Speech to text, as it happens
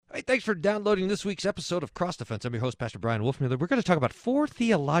Hey, thanks for downloading this week's episode of Cross Defense. I'm your host, Pastor Brian Wolfmueller. We're going to talk about 4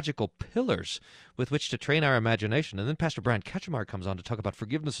 theological pillars with which to train our imagination. And then Pastor Brian Ketchemar comes on to talk about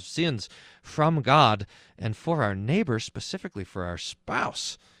forgiveness of sins from God and for our neighbor, specifically for our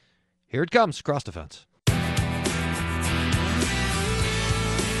spouse. Here it comes, Cross Defense.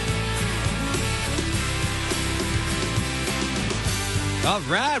 All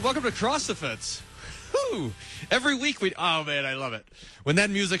right, welcome to Cross Defense. Woo! Every week oh man, I love it. When that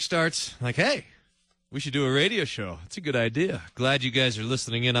music starts, like, hey, we should do a radio show. It's a good idea. Glad you guys are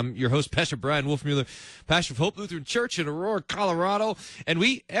listening in. I'm your host, Pastor Brian Wolfmueller, pastor of Hope Lutheran Church in Aurora, Colorado.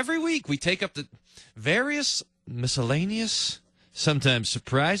 And every week we take up the various miscellaneous, sometimes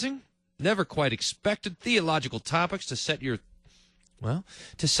surprising, never quite expected theological topics to set your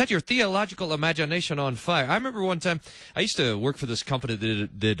theological imagination on fire. I remember one time, I used to work for this company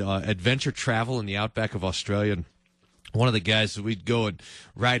that did adventure travel in the outback of Australia. And one of the guys that we'd go and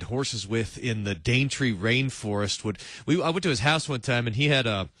ride horses with in the Daintree rainforest I went to his house one time, and he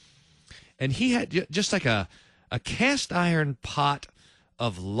had just like a cast iron pot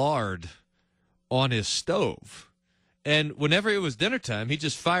of lard on his stove. And whenever it was dinner time, he'd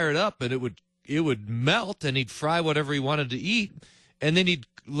just fire it up, and it would melt, and he'd fry whatever he wanted to eat. And then he'd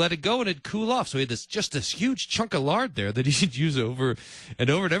let it go and it'd cool off. So he had this huge chunk of lard there that he'd use over and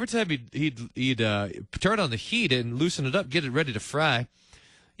over. And every time he'd turn on the heat and loosen it up, get it ready to fry,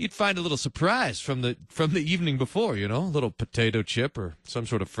 you'd find a little surprise from the evening before, a little potato chip or some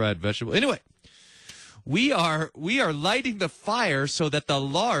sort of fried vegetable. Anyway, we are lighting the fire so that the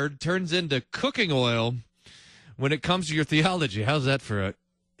lard turns into cooking oil when it comes to your theology. How's that for a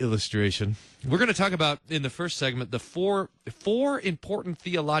illustration? We're going to talk about, in the first segment, the four important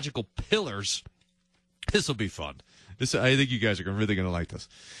theological pillars. This will be fun. I think you guys are really going to like this.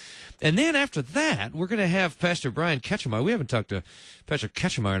 And then after that, we're going to have Pastor Brian Ketchemar. We haven't talked to Pastor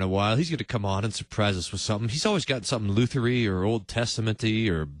Ketchemar in a while. He's going to come on and surprise us with something. He's always got something Luthery or Old Testament-y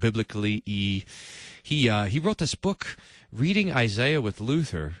or biblically-y. He wrote this book, Reading Isaiah with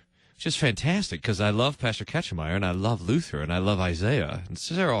Luther, which is fantastic because I love Pastor Ketchemar and I love Luther and I love Isaiah. And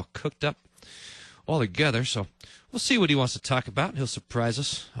so they're all cooked up all together. So we'll see what he wants to talk about. He'll surprise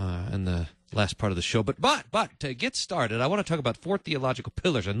us in the last part of the show. But to get started, I want to talk about 4 theological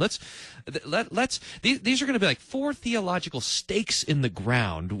pillars. And let's these are going to be like 4 theological stakes in the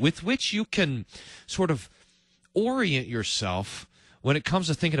ground with which you can sort of orient yourself when it comes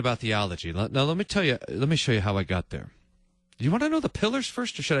to thinking about theology. Now, let me show you how I got there. Do you want to know the pillars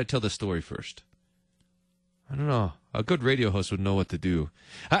first, or should I tell the story first? I don't know. A good radio host would know what to do.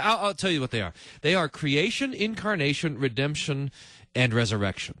 I'll tell you what they are. They are creation, incarnation, redemption, and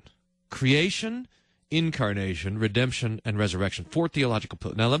resurrection. Creation, incarnation, redemption, and resurrection. 4 theological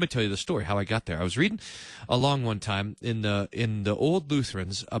pillars. Now, let me tell you the story, how I got there. I was reading along one time in the old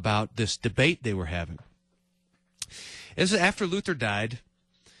Lutherans about this debate they were having. This is after Luther died.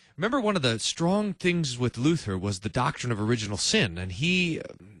 Remember, one of the strong things with Luther was the doctrine of original sin, and he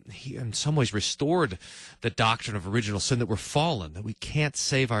in some ways restored the doctrine of original sin, that we're fallen, that we can't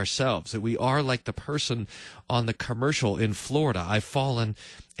save ourselves, that we are like the person on the commercial in Florida. I've fallen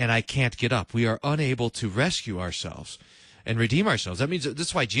and I can't get up. We are unable to rescue ourselves and redeem ourselves. That means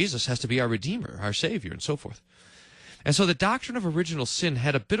that's why Jesus has to be our Redeemer, our Savior, and so forth. And so the doctrine of original sin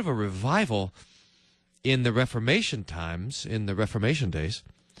had a bit of a revival in the Reformation times, in the Reformation days.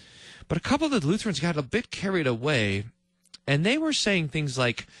 But a couple of the Lutherans got a bit carried away, and they were saying things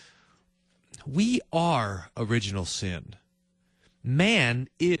like, we are original sin. Man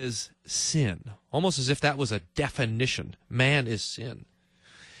is sin. Almost as if that was a definition. Man is sin.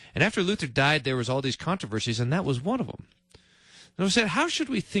 And after Luther died, there was all these controversies, and that was one of them. And I said, how should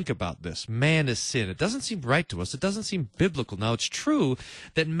we think about this? Man is sin. It doesn't seem right to us. It doesn't seem biblical. Now, it's true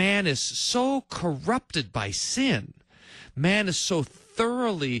that man is so corrupted by sin. Man is so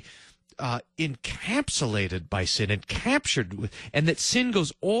thoroughly encapsulated by sin and captured, and that sin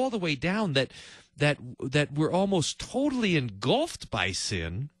goes all the way down, that we're almost totally engulfed by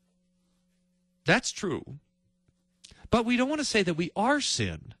sin. That's true. But we don't want to say that we are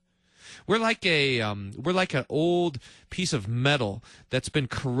sin. We're like an old piece of metal that's been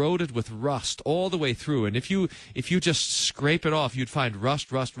corroded with rust all the way through. And if you just scrape it off, you'd find rust.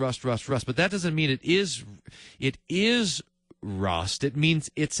 But that doesn't mean it is rust. It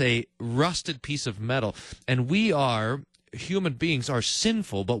means it's a rusted piece of metal. And human beings are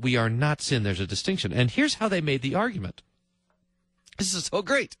sinful, but we are not sin. There's a distinction. And here's how they made the argument. This is so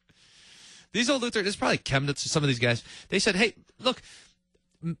great. These old Lutherans, it's probably Chemnitz or some of these guys, they said, hey, look,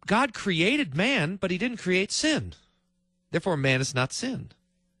 God created man, but he didn't create sin. Therefore, man is not sin.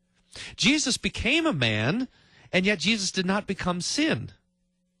 Jesus became a man, and yet Jesus did not become sin.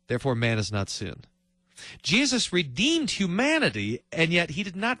 Therefore, man has not sinned. Jesus redeemed humanity, and yet he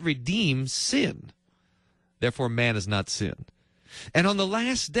did not redeem sin. Therefore, man has not sinned. And on the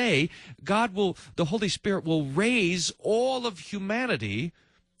last day, the Holy Spirit will raise all of humanity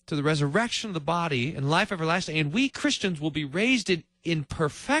to the resurrection of the body and life everlasting. And we Christians will be raised in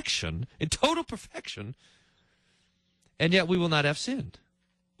perfection, in total perfection, and yet we will not have sinned.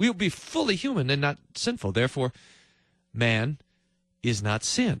 We will be fully human and not sinful. Therefore, man is not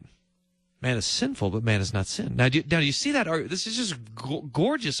sin. Man is sinful, but man is not sin. Now, do you see that? This is just a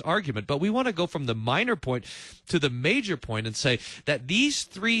gorgeous argument, but we want to go from the minor point to the major point and say that these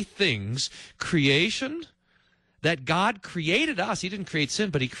three things, creation, that God created us. He didn't create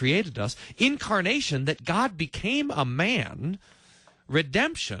sin, but he created us. Incarnation, that God became a man.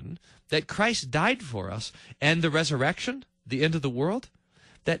 Redemption, that Christ died for us. And the resurrection, the end of the world,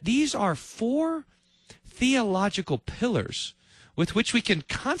 that these are four theological pillars with which we can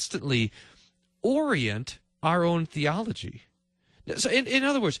constantly orient our own theology. So in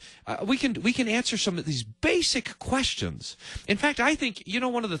other words, we can answer some of these basic questions. In fact, I think,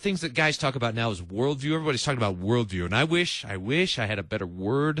 one of the things that guys talk about now is worldview. Everybody's talking about worldview, and I wish I had a better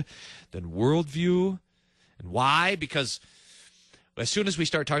word than worldview. And why? Because as soon as we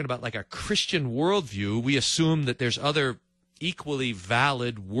start talking about like a Christian worldview, we assume that there's other equally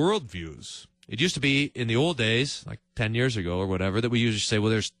valid worldviews. It used to be in the old days, like 10 years ago or whatever, that we usually say, well,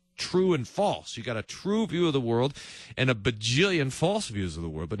 there's true and false. You got a true view of the world and a bajillion false views of the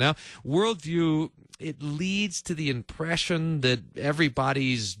world. But now, worldview, it leads to the impression that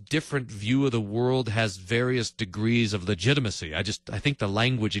everybody's different view of the world has various degrees of legitimacy. I think the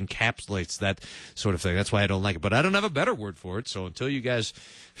language encapsulates that sort of thing. That's why I don't like it. But I don't have a better word for it. So until you guys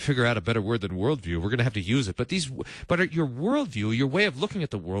figure out a better word than worldview, we're going to have to use it. But your worldview, your way of looking at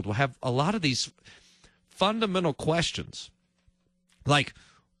the world, will have a lot of these fundamental questions, like,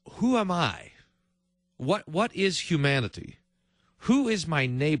 who am I? What is humanity? Who is my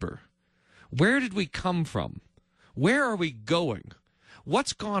neighbor? Where did we come from? Where are we going?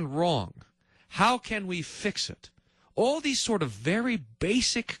 What's gone wrong? How can we fix it? All these sort of very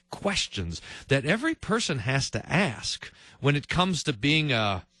basic questions that every person has to ask when it comes to being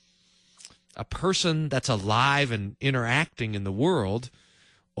a person that's alive and interacting in the world.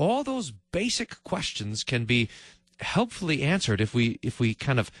 All those basic questions can be helpfully answered if we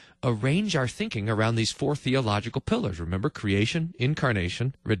kind of arrange our thinking around these four theological pillars. Remember, creation,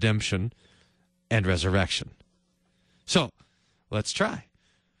 incarnation, redemption, and resurrection. So, let's try.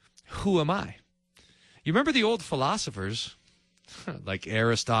 Who am I? You remember the old philosophers, like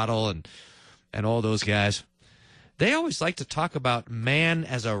Aristotle and all those guys? They always like to talk about man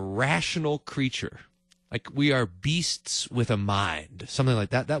as a rational creature. Like we are beasts with a mind, something like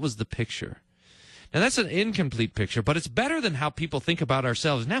that. That was the picture. Now, that's an incomplete picture, but it's better than how people think about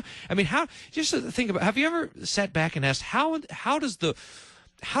ourselves now. I mean, just to think about, have you ever sat back and asked, how does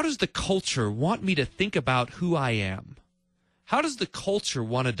the culture want me to think about who I am? How does the culture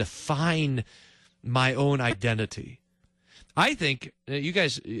want to define my own identity? I think you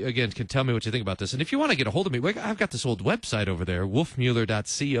guys, again, can tell me what you think about this. And if you want to get a hold of me, I've got this old website over there,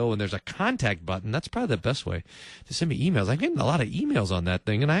 wolfmueller.co, and there's a contact button. That's probably the best way to send me emails. I'm getting a lot of emails on that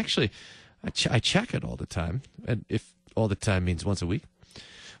thing, and I check it all the time, and if all the time means once a week.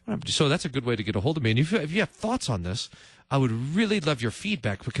 So that's a good way to get a hold of me. And if you have thoughts on this, I would really love your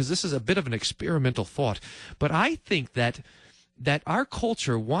feedback, because this is a bit of an experimental thought. But I think that our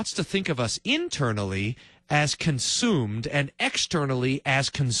culture wants to think of us internally as consumed and externally as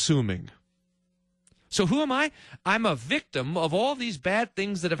consuming. So who am I? I'm a victim of all these bad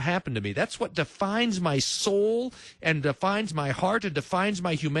things that have happened to me. That's what defines my soul and defines my heart and defines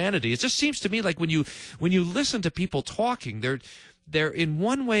my humanity. It just seems to me like when you listen to people talking, they're in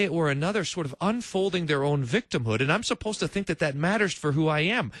one way or another sort of unfolding their own victimhood, and I'm supposed to think that matters for who I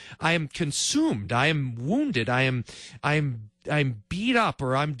am. I am consumed. I am wounded. I'm beat up,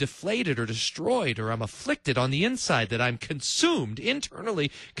 or I'm deflated or destroyed, or I'm afflicted on the inside, that I'm consumed,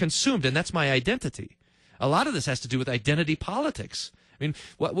 internally consumed, and that's my identity. A lot of this has to do with identity politics. I mean,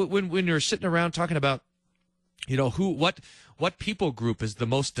 when you're sitting around talking about, what people group is the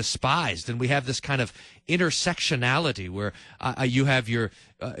most despised, and we have this kind of intersectionality where you have your,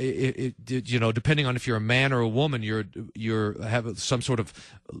 depending on if you're a man or a woman, you have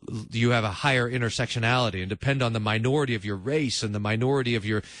a higher intersectionality, and depend on the minority of your race and the minority of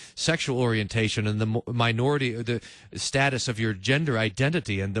your sexual orientation and the minority, the status of your gender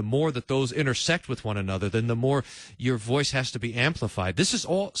identity, and the more that those intersect with one another, then the more your voice has to be amplified. This is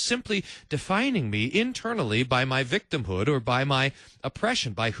all simply defining me internally by my victimhood or by my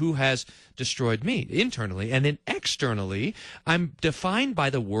oppression, by who has destroyed me internally. And then externally, I'm defined by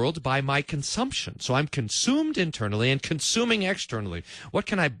the world by my consumption. So I'm consumed internally and consuming externally. What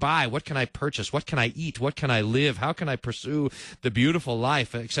can I buy? What can I purchase? What can I eat? What can I live? How can I pursue the beautiful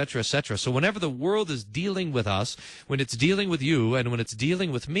life, etc., etc.? So whenever the world is dealing with us, when it's dealing with you and when it's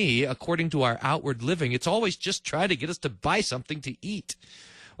dealing with me, according to our outward living, it's always just trying to get us to buy something to eat,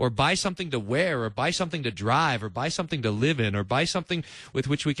 or buy something to wear, or buy something to drive, or buy something to live in, or buy something with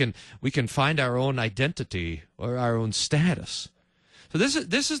which we can find our own identity or our own status. So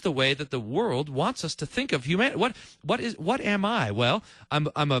this is the way that the world wants us to think of humanity. What am I? Well,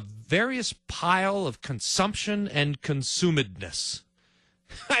 I'm a various pile of consumption and consumedness.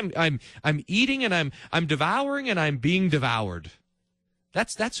 I'm eating and I'm devouring and I'm being devoured.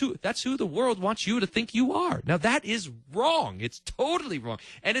 That's who the world wants you to think you are. Now that is wrong. It's totally wrong.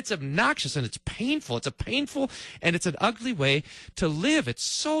 And it's obnoxious and it's painful. It's a painful and it's an ugly way to live. It's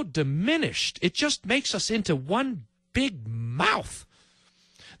so diminished. It just makes us into one big mouth.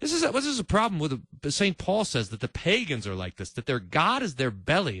 This is a problem with St. Paul says that the pagans are like this, that their God is their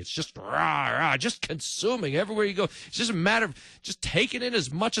belly. It's just rah, rah, just consuming everywhere you go. It's just a matter of just taking in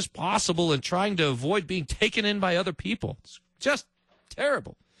as much as possible and trying to avoid being taken in by other people. It's just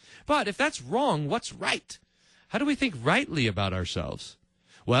terrible. But if that's wrong, what's right? How do we think rightly about ourselves?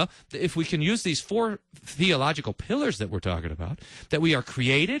 Well, if we can use these 4 theological pillars that we're talking about, that we are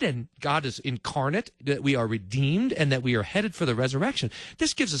created and God is incarnate, that we are redeemed, and that we are headed for the resurrection,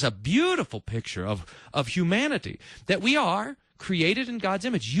 this gives us a beautiful picture of humanity, that we are created in God's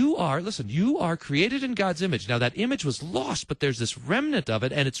image. You are created in God's image. Now that image was lost, but there's this remnant of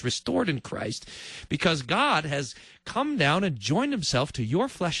it, and it's restored in Christ because God has come down and joined himself to your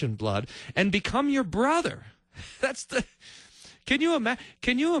flesh and blood and become your brother. Can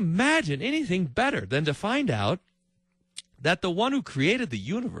you imagine anything better than to find out that the one who created the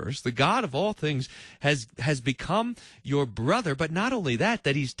universe, the God of all things, has become your brother, but not only that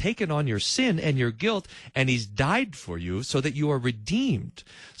he's taken on your sin and your guilt, and he's died for you so that you are redeemed,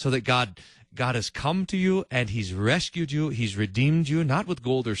 so that God has come to you and he's rescued you, he's redeemed you, not with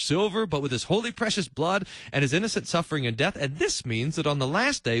gold or silver, but with his holy precious blood and his innocent suffering and death. And this means that on the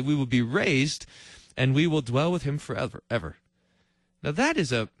last day we will be raised and we will dwell with him forever, ever. Now that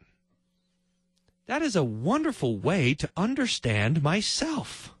is a wonderful way to understand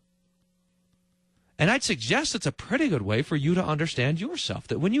myself. And I'd suggest it's a pretty good way for you to understand yourself.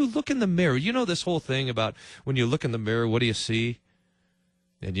 That when you look in the mirror, you know this whole thing about when you look in the mirror, what do you see?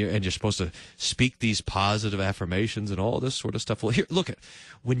 And you're supposed to speak these positive affirmations and all this sort of stuff. Well, here,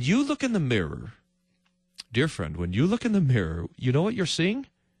 when you look in the mirror, dear friend, when you look in the mirror, you know what you're seeing?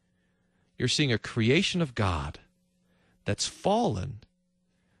 You're seeing a creation of God that's fallen,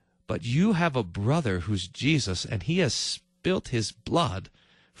 but you have a brother who's Jesus, and he has spilt his blood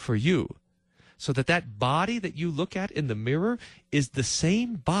for you, so that body that you look at in the mirror is the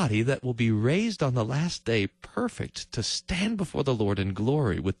same body that will be raised on the last day, perfect, to stand before the Lord in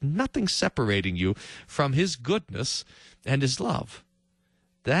glory, with nothing separating you from his goodness and his love.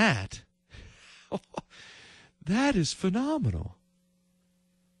 That is phenomenal.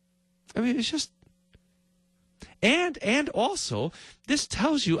 I mean, it's just... And also, this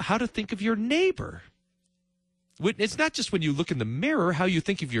tells you how to think of your neighbor. It's not just when you look in the mirror how you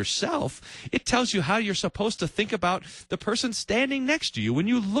think of yourself. It tells you how you're supposed to think about the person standing next to you. When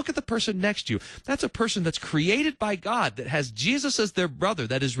you look at the person next to you, that's a person that's created by God, that has Jesus as their brother,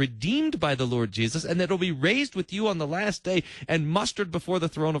 that is redeemed by the Lord Jesus, and that will be raised with you on the last day and mustered before the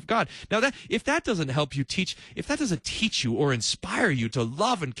throne of God. Now, if that doesn't help you if that doesn't teach you or inspire you to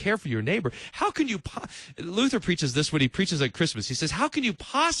love and care for your neighbor, how can you... Luther preaches this when he preaches at Christmas. He says, how can you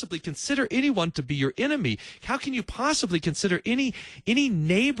possibly consider anyone to be your enemy? How can you possibly consider any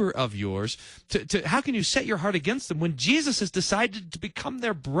neighbor of yours how can you set your heart against them when Jesus has decided to become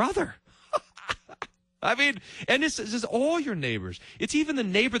their brother? I mean, and this is all your neighbors. It's even the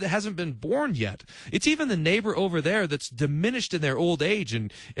neighbor that hasn't been born yet. It's even the neighbor over there that's diminished in their old age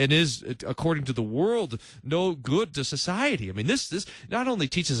and is, according to the world, no good to society. I mean, this not only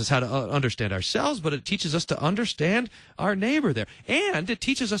teaches us how to understand ourselves, but it teaches us to understand our neighbor there. And it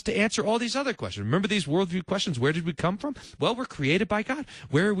teaches us to answer all these other questions. Remember these worldview questions? Where did we come from? Well, we're created by God.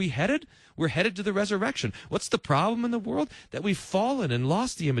 Where are we headed? We're headed to the resurrection. What's the problem in the world? That we've fallen and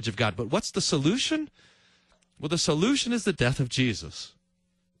lost the image of God. But what's the solution? Well, the solution is the death of Jesus.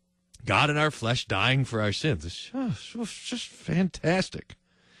 God in our flesh dying for our sins. It's just fantastic.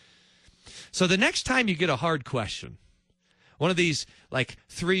 So the next time you get a hard question, one of these like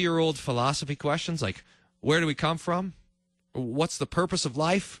 3-year-old philosophy questions, like where do we come from? What's the purpose of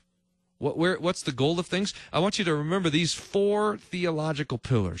life? What's the goal of things? I want you to remember these 4 theological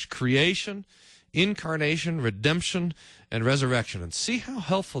pillars: creation, incarnation, redemption, and resurrection, and see how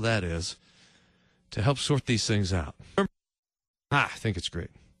helpful that is to help sort these things out. I think it's great.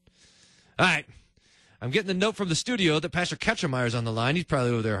 All right. I'm getting the note from the studio that Pastor Ketchameyer's on the line. He's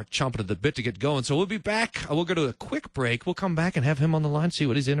probably over there chomping at the bit to get going. So we'll be back. We'll go to a quick break. We'll come back and have him on the line, see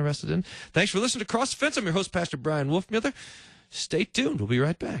what he's interested in. Thanks for listening to Cross the Fence. I'm your host, Pastor Brian Wolfmueller. Stay tuned. We'll be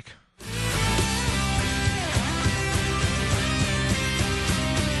right back.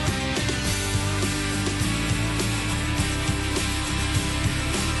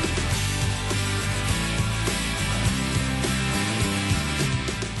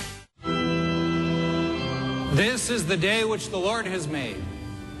 This is the day which the Lord has made.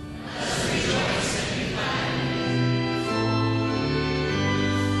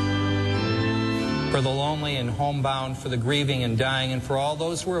 For the lonely and homebound, for the grieving and dying, and for all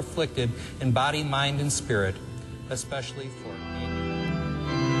those who are afflicted in body, mind, and spirit, especially for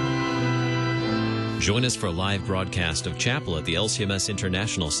Join us for a live broadcast of chapel at the LCMS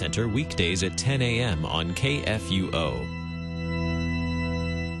International Center weekdays at 10 a.m. on KFUO.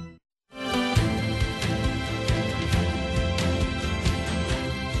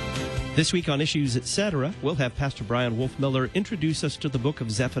 This week on Issues Etc., we'll have Pastor Brian Wolfmueller introduce us to the book of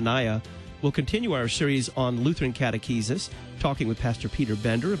Zephaniah. We'll continue our series on Lutheran catechesis, talking with Pastor Peter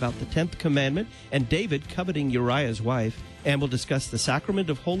Bender about the 10th commandment and David coveting Uriah's wife, and we'll discuss the sacrament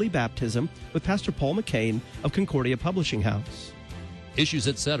of holy baptism with Pastor Paul McCain of Concordia Publishing House. Issues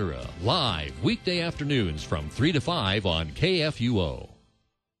Etc., live weekday afternoons from 3 to 5 on KFUO.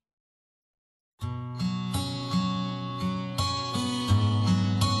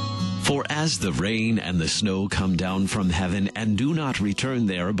 For as the rain and the snow come down from heaven, and do not return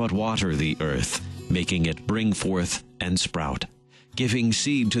there, but water the earth, making it bring forth and sprout, giving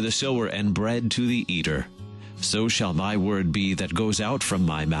seed to the sower and bread to the eater, so shall my word be that goes out from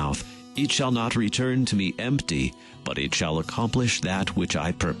my mouth. It shall not return to me empty, but it shall accomplish that which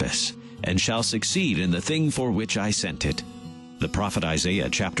I purpose, and shall succeed in the thing for which I sent it. The prophet Isaiah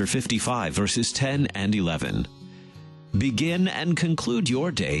chapter 55, verses 10 and 11. Begin and conclude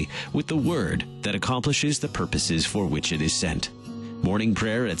your day with the word that accomplishes the purposes for which it is sent. Morning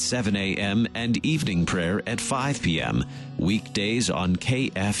prayer at 7 a.m. and evening prayer at 5 p.m. Weekdays on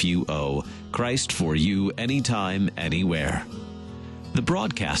KFUO. Christ for you, anytime, anywhere. The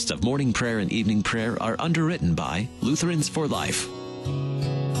broadcasts of morning prayer and evening prayer are underwritten by Lutherans for Life.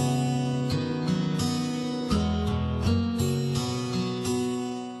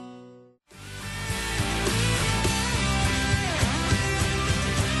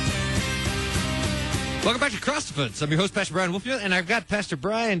 Welcome back to Cross the Fence. I'm your host, Pastor Brian Wolfmueller, and I've got Pastor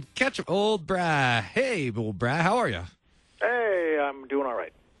Brian Ketchum. Old Bri. Hey, old Bri, how are you? Hey, I'm doing all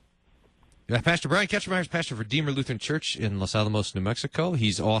right. Pastor Brian Ketchum is pastor of Redeemer Lutheran Church in Los Alamos, New Mexico.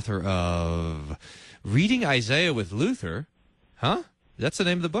 He's author of Reading Isaiah with Luther. Huh? That's the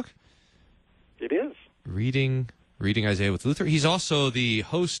name of the book? It is. Reading Isaiah with Luther. He's also the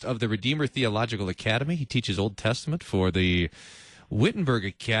host of the Redeemer Theological Academy. He teaches Old Testament for the Wittenberg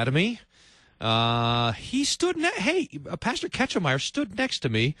Academy. He stood Pastor Ketchemeyer stood next to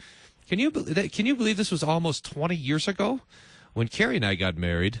me. Can you believe this was almost 20 years ago when Carrie and I got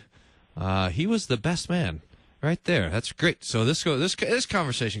married? He was the best man right there. That's great. So this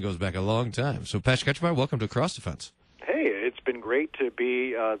conversation goes back a long time. So Pastor Ketchemeyer, welcome to Cross the Fence. Hey, it's been great to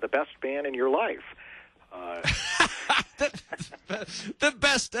be the best man in your life. The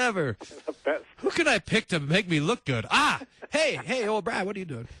best ever. The best. Who can I pick to make me look good? Hey, old Brad, what are you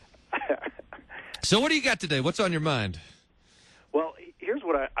doing? So what do you got today? What's on your mind? Well, here's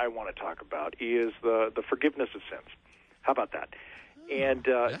what I want to talk about is the forgiveness of sins. How about that? And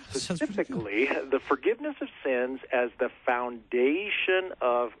specifically, the forgiveness of sins as the foundation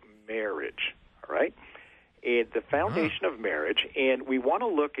of marriage, all right? And the foundation of marriage, and we want to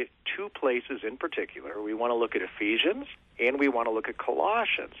look at two places in particular. We want to look at Ephesians, and we want to look at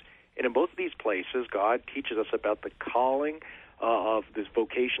Colossians. And in both of these places, God teaches us about the calling of this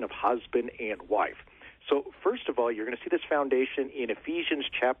vocation of husband and wife. So first of all, you're going to see this foundation in Ephesians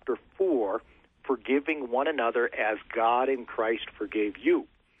chapter 4, forgiving one another as God in Christ forgave you.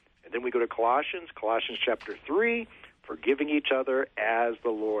 And then we go to Colossians chapter 3, forgiving each other as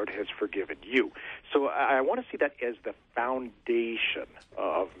the Lord has forgiven you. So I want to see that as the foundation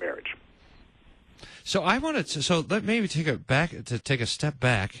of marriage. So I wanted to, let maybe take a step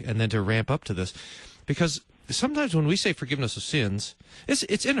back and then to ramp up to this, because sometimes when we say forgiveness of sins,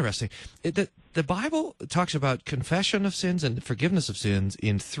 it's interesting. The Bible talks about confession of sins and forgiveness of sins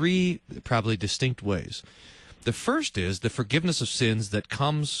in three probably distinct ways. The first is the forgiveness of sins that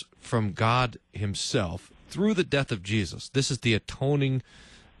comes from God himself through the death of Jesus. This is the atoning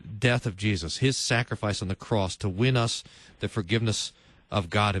death of Jesus, his sacrifice on the cross to win us the forgiveness of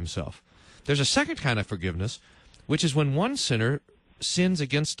God himself. There's a second kind of forgiveness, which is when one sinner sins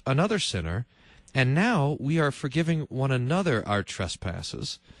against another sinner, and now we are forgiving one another our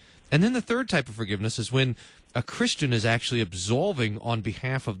trespasses. And then the third type of forgiveness is when a Christian is actually absolving on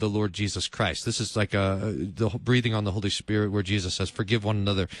behalf of the Lord Jesus Christ. This is like the breathing on the Holy Spirit, where Jesus says, forgive one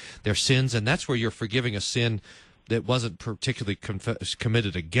another their sins, and that's where you're forgiving a sin that wasn't particularly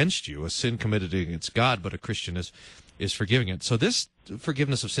committed against you, a sin committed against God, but a Christian is forgiving it. So this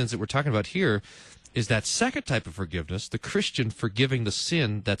forgiveness of sins that we're talking about here is that second type of forgiveness, the Christian forgiving the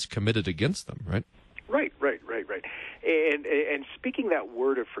sin that's committed against them, right? Right. And speaking that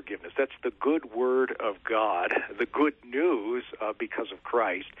word of forgiveness, that's the good word of God, the good news because of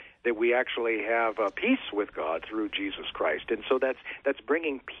Christ, that we actually have peace with God through Jesus Christ. And so that's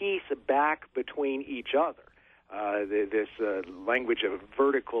bringing peace back between each other. This language of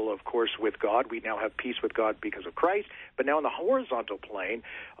vertical, of course, with God. We now have peace with God because of Christ. But now in the horizontal plane,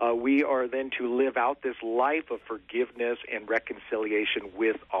 we are then to live out this life of forgiveness and reconciliation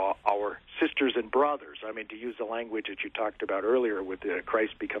with our sisters and brothers. I mean, to use the language that you talked about earlier with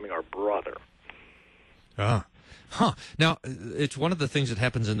Christ becoming our brother. Now, it's one of the things that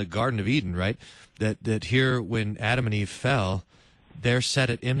happens in the Garden of Eden, right? That here, when Adam and Eve fell, they're set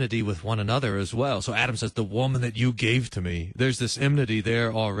at enmity with one another as well. So Adam says, the woman that you gave to me, there's this enmity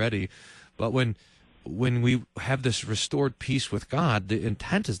there already. But when we have this restored peace with God, the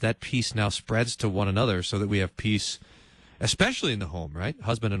intent is that peace now spreads to one another so that we have peace, especially in the home, right?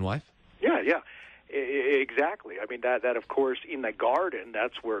 Husband and wife? Yeah. Exactly. I mean, that of course, in the garden,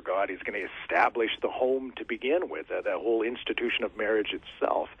 that's where God is going to establish the home to begin with, that whole institution of marriage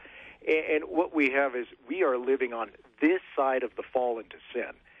itself. And what we have is we are living on this side of the fall into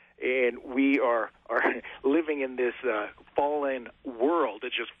sin. And we are living in this fallen world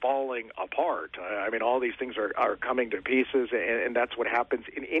that's just falling apart. I mean, all these things are coming to pieces, and that's what happens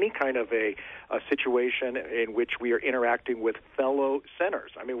in any kind of a situation in which we are interacting with fellow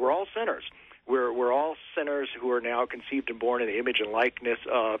sinners. I mean, we're all sinners. We're all sinners who are now conceived and born in the image and likeness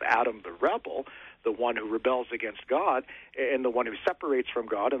of Adam the rebel, the one who rebels against God, and the one who separates from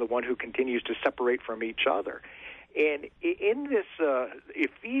God, and the one who continues to separate from each other. And in this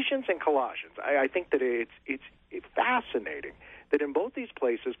Ephesians and Colossians, I think that it's fascinating that in both these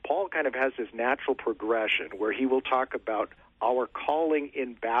places, Paul kind of has this natural progression where he will talk about our calling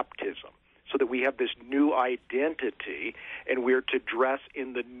in baptism, so that we have this new identity, and we're to dress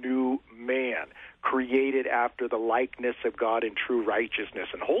in the new man, created after the likeness of God in true righteousness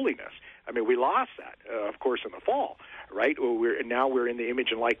and holiness. I mean, we lost that, of course, in the fall, right? Now we're in the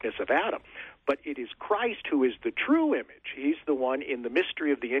image and likeness of Adam. But it is Christ who is the true image. He's the one in the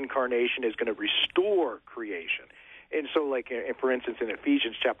mystery of the incarnation is going to restore creation. And so, like, for instance, in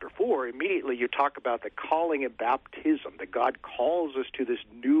Ephesians chapter 4, immediately you talk about the calling and baptism, that God calls us to this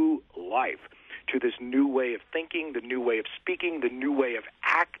new life, to this new way of thinking, the new way of speaking, the new way of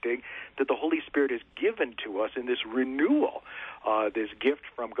acting that the Holy Spirit has given to us in this renewal, this gift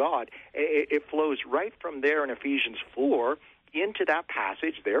from God. It flows right from there in Ephesians 4 into that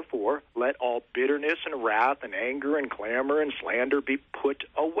passage. Therefore, let all bitterness and wrath and anger and clamor and slander be put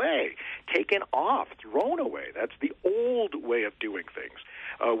away, taken off, thrown away. That's the old way of doing things,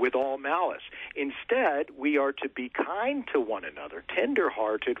 with all malice. Instead, we are to be kind to one another,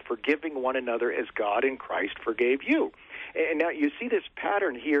 tender-hearted, forgiving one another as God in Christ forgave you. And now you see this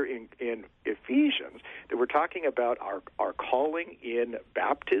pattern here in Ephesians, that we're talking about our calling in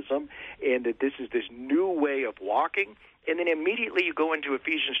baptism, and that this is this new way of walking. And then immediately you go into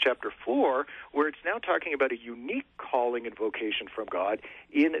Ephesians chapter 4, where it's now talking about a unique calling and vocation from God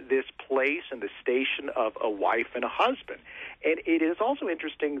in this place and the station of a wife and a husband. And it is also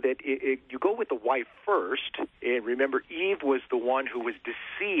interesting that you go with the wife first, and remember, Eve was the one who was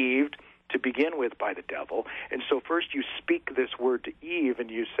deceived to begin with by the devil. And so first you speak this word to Eve,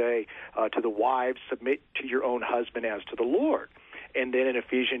 and you say to the wives, submit to your own husband as to the Lord. And then in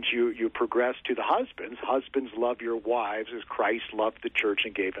Ephesians, you progress to the husbands. Husbands, love your wives as Christ loved the church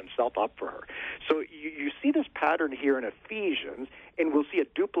and gave himself up for her. So you see this pattern here in Ephesians, and we'll see a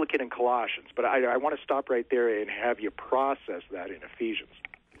duplicate in Colossians. But I want to stop right there and have you process that in Ephesians.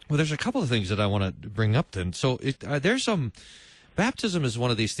 Well, there's a couple of things that I want to bring up then. So there's some... Baptism is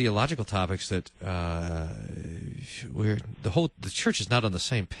one of these theological topics that the church is not on the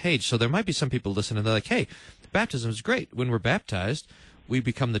same page. So there might be some people listening. They're like, "Hey, baptism is great. When we're baptized, we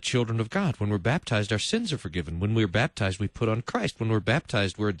become the children of God. When we're baptized, our sins are forgiven. When we're baptized, we put on Christ. When we're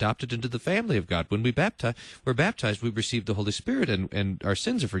baptized, we're adopted into the family of God. When we're baptized, we receive the Holy Spirit, and our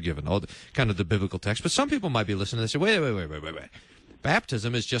sins are forgiven. All kind of the biblical text. But some people might be listening and say, wait.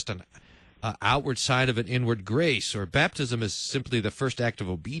 Baptism is just an outward sign of an inward grace, or baptism is simply the first act of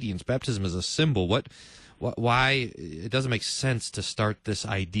obedience. Baptism is a symbol. Why it doesn't make sense to start this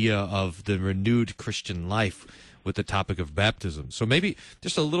idea of the renewed Christian life with the topic of baptism. So maybe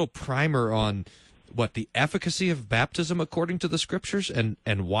just a little primer on what the efficacy of baptism according to the Scriptures, and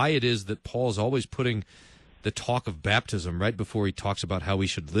why it is that Paul's always putting the talk of baptism right before he talks about how we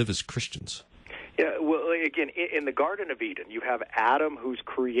should live as Christians. Yeah, well, again, in the Garden of Eden, you have Adam who's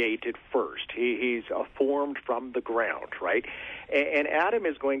created first. He's formed from the ground, right? And Adam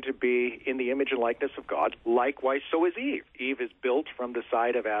is going to be in the image and likeness of God. Likewise, so is Eve. Eve is built from the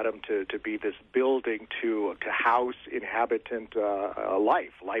side of Adam to be this building to house inhabitant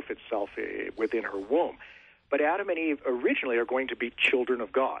life itself within her womb. But Adam and Eve originally are going to be children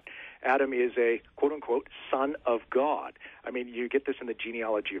of God. Adam is a, quote-unquote, son of God. I mean, you get this in the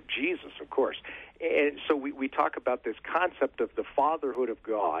genealogy of Jesus, of course. And so we talk about this concept of the fatherhood of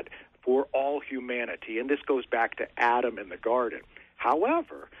God for all humanity, and this goes back to Adam in the garden.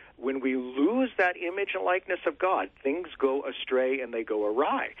 However, when we lose that image and likeness of God, things go astray and they go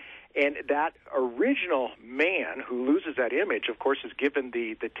awry. And that original man who loses that image, of course, is given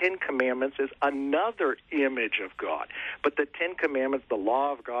the Ten Commandments as another image of God. But the Ten Commandments, the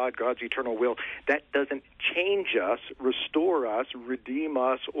law of God, God's eternal will, that doesn't change us, restore us, redeem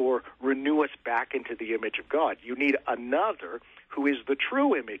us, or renew us back into the image of God. You need another who is the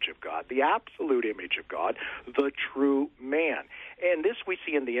true image of God, the absolute image of God, the true man. And this we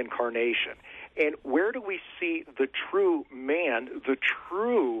see in the incarnation. And where do we see the true man, the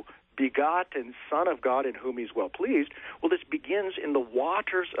true begotten Son of God in whom he's well pleased? Well, this begins in the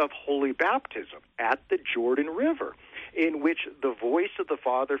waters of holy baptism at the Jordan River, in which the voice of the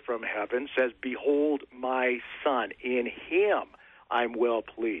Father from heaven says, "Behold my Son, in him I'm well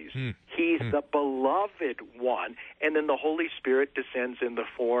pleased." He's the beloved one. And then the Holy Spirit descends in the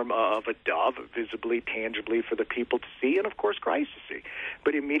form of a dove, visibly, tangibly for the people to see, and of course Christ to see.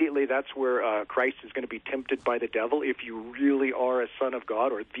 But immediately that's where Christ is going to be tempted by the devil. If you really are a son of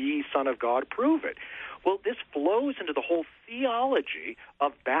God or the Son of God, prove it. Well, this flows into the whole theology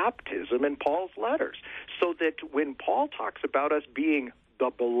of baptism in Paul's letters, so that when Paul talks about us being the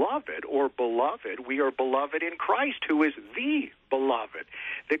beloved or beloved, we are beloved in Christ, who is the beloved,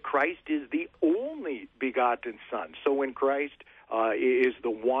 that Christ is the only begotten Son. So when Christ is the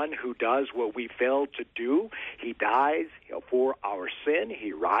one who does what we failed to do, he dies for our sin,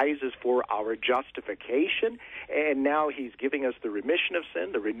 he rises for our justification, and now he's giving us the remission of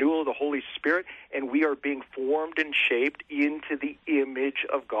sin, the renewal of the Holy Spirit, and we are being formed and shaped into the image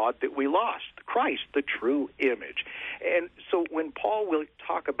of God that we lost, Christ, the true image. And so when Paul will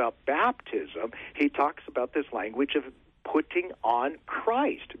talk about baptism, he talks about this language of putting on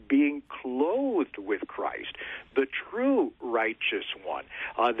Christ, being clothed with Christ, the true righteous one,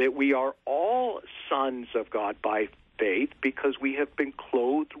 that we are all sons of God by faith because we have been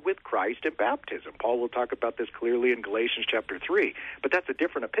clothed with Christ in baptism. Paul will talk about this clearly in Galatians chapter 3, but that's a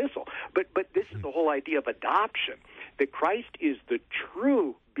different epistle. But this is the whole idea of adoption, that Christ is the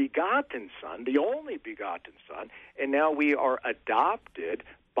true begotten Son, the only begotten Son, and now we are adopted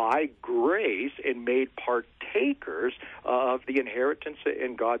by grace and made partakers of the inheritance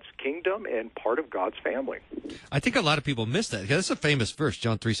in God's kingdom and part of God's family. I think a lot of people miss that. That's a famous verse,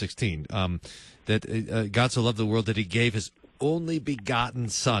 John 3:16, that God so loved the world that he gave his only begotten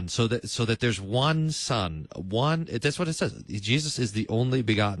Son, so that there's one Son, one. That's what it says. Jesus is the only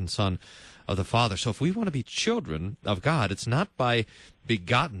begotten Son of the Father. So if we want to be children of God, it's not by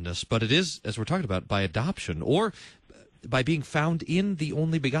begottenness, but it is, as we're talking about, by adoption, or by being found in the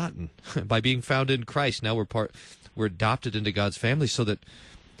only begotten, by being found in Christ. Now we're adopted into God's family, so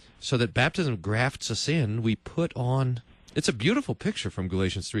that baptism grafts us in. We put on. It's a beautiful picture from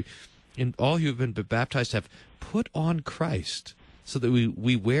Galatians 3. And all who have been baptized have put on Christ, so that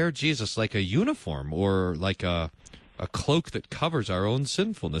we wear Jesus like a uniform or like a cloak that covers our own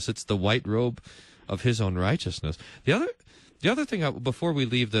sinfulness. It's the white robe of his own righteousness. The other thing, before we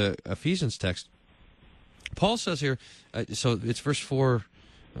leave the Ephesians text, Paul says here, so it's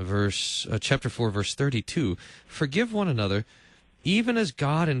chapter 4, verse 32. Forgive one another, even as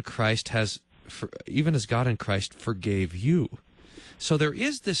God in Christ forgave you. So there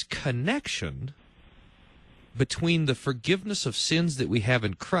is this connection between the forgiveness of sins that we have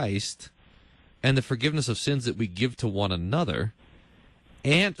in Christ and the forgiveness of sins that we give to one another.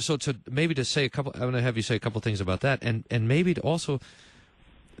 And so I'm going to have you say a couple things about that, and maybe to also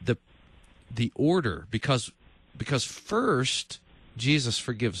the order, because first Jesus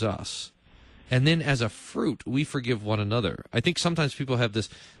forgives us, and then as a fruit we forgive one another. I think sometimes people have this,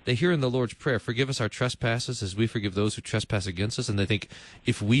 they hear in the Lord's Prayer, forgive us our trespasses as we forgive those who trespass against us, and they think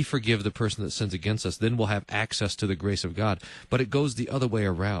if we forgive the person that sins against us, then we'll have access to the grace of God. But it goes the other way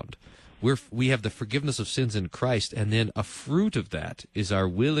around. We have the forgiveness of sins in Christ, and then a fruit of that is our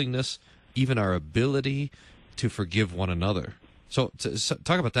willingness, even our ability to forgive one another. So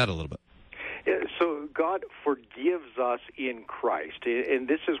talk about that a little bit. So God forgives us in Christ, and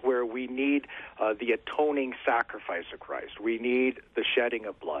this is where we need the atoning sacrifice of Christ. We need the shedding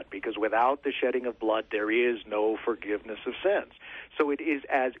of blood, because without the shedding of blood, there is no forgiveness of sins. So it is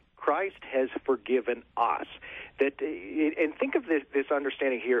as Christ has forgiven us. And think of this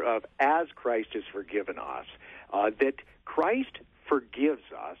understanding here of as Christ has forgiven us, that Christ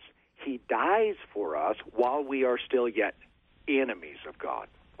forgives us. He dies for us while we are still yet enemies of God,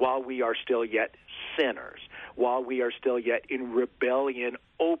 while we are still yet sinners, while we are still yet in rebellion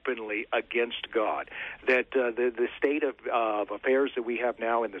openly against God. That the state of affairs that we have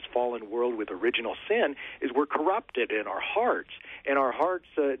now in this fallen world with original sin is we're corrupted in our hearts, and our hearts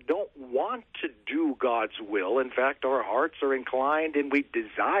don't want to do God's will. In fact, our hearts are inclined and we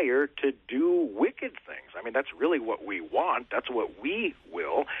desire to do wicked things. I mean, that's really what we want. That's what we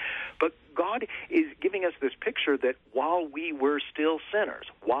will. But God is giving us this picture that while we were still sinners,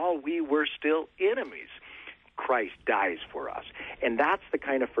 while we were still enemies, Christ dies for us. And that's the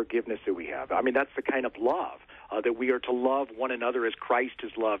kind of forgiveness that we have. I mean, that's the kind of love that we are to love one another as Christ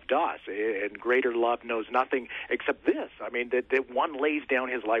has loved us. And greater love knows nothing except this. I mean, that one lays down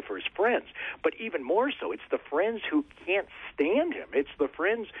his life for his friends. But even more so, it's the friends who can't stand him. It's the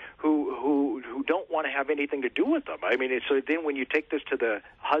friends who don't want to have anything to do with them. I mean, so then when you take this to the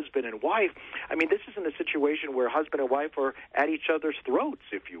husband and wife, I mean, this isn't a situation where husband and wife are at each other's throats,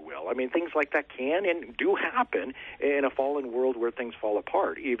 if you will. I mean, things like that can and do happen in a fallen world where things fall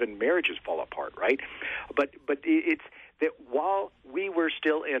apart. Even marriages fall apart, right? But it's that while we were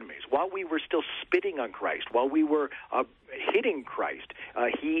still enemies, while we were still spitting on Christ, while we were hitting Christ,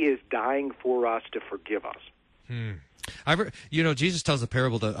 he is dying for us to forgive us. Jesus tells the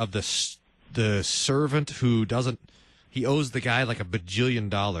parable of the servant who he owes the guy like $1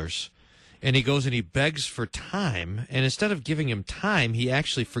 bajillion, and he goes and he begs for time, and instead of giving him time, he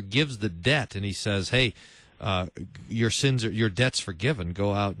actually forgives the debt, and he says, hey, your debt's forgiven,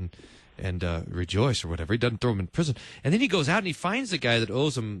 go out and rejoice or whatever. He doesn't throw him in prison. And then he goes out and he finds the guy that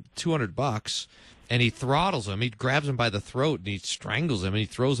owes him $200, and he throttles him. He grabs him by the throat and he strangles him and he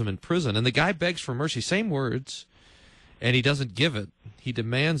throws him in prison. And the guy begs for mercy, same words, and he doesn't give it. He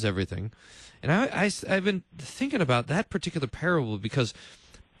demands everything. And I've been thinking about that particular parable, because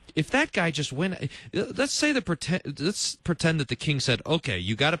if that guy just went, let's pretend that the king said, okay,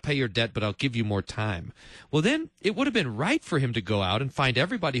 you got to pay your debt, but I'll give you more time. Well, then it would have been right for him to go out and find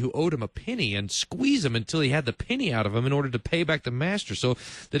everybody who owed him a penny and squeeze him until he had the penny out of him in order to pay back the master. So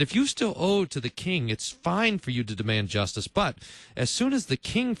that if you still owe to the king, it's fine for you to demand justice. But as soon as the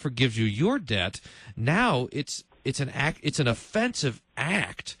king forgives you your debt, now it's an offensive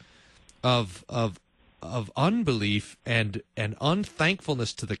act of unbelief and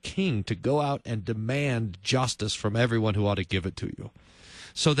unthankfulness to the king to go out and demand justice from everyone who ought to give it to you.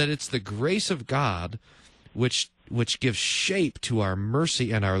 So that it's the grace of God which gives shape to our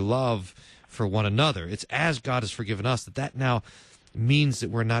mercy and our love for one another. It's as God has forgiven us that now means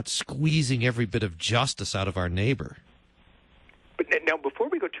that we're not squeezing every bit of justice out of our neighbor. But now, before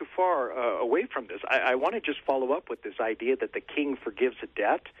we go too far away from this, I want to just follow up with this idea that the king forgives a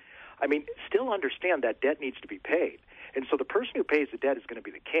debt. I mean, still understand that debt needs to be paid. And so the person who pays the debt is going to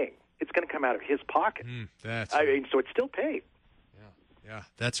be the king. It's going to come out of his pocket. So it's still paid. Yeah,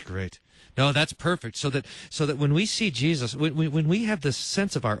 that's great. No, that's perfect. So that when we see Jesus, when we have this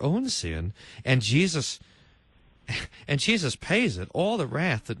sense of our own sin, and Jesus pays it, all the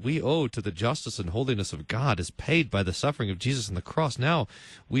wrath that we owe to the justice and holiness of God is paid by the suffering of Jesus on the cross. Now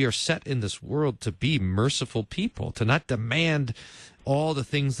we are set in this world to be merciful people, to not demand all the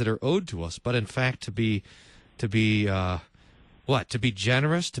things that are owed to us, but in fact to be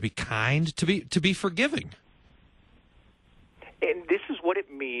generous, to be kind, to be forgiving. And this is what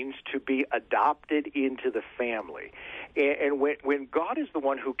it means to be adopted into the family. And when God is the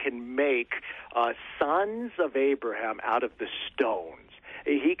one who can make sons of Abraham out of the stones,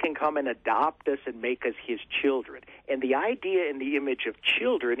 he can come and adopt us and make us his children. And the idea in the image of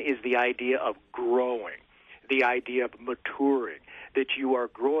children is the idea of growing, the idea of maturing, that you are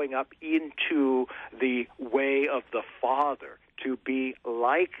growing up into the way of the Father, to be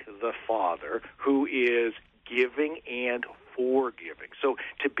like the Father who is giving and forgiving. So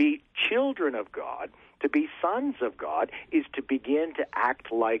to be children of God, to be sons of God, is to begin to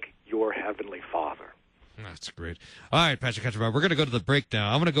act like your Heavenly Father. That's great. All right, Pastor Katzenbauer, we're going to go to the break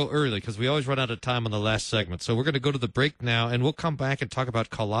now. I'm going to go early because we always run out of time on the last segment. So we're going to go to the break now, and we'll come back and talk about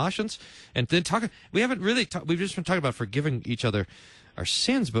Colossians, and then we haven't really we've just been talking about forgiving each other our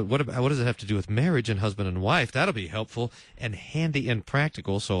sins, but what does it have to do with marriage and husband and wife? That'll be helpful and handy and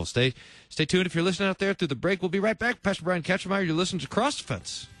practical. So stay tuned if you're listening out there through the break. We'll be right back. Pastor Brian Katzenbauer, you're listening to Cross the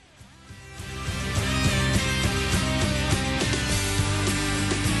Fence.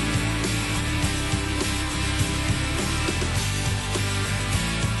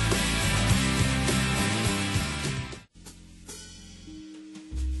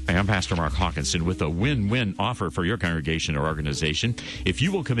 I'm Pastor Mark Hawkinson with a win-win offer for your congregation or organization. If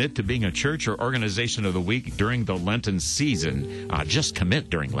you will commit to being a church or organization of the week during the Lenten season, just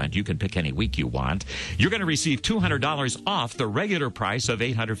commit during Lent. You can pick any week you want. You're going to receive $200 off the regular price of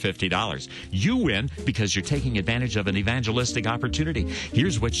 $850. You win because you're taking advantage of an evangelistic opportunity.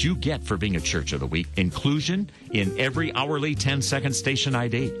 Here's what you get for being a church of the week. Inclusion in every hourly 10-second station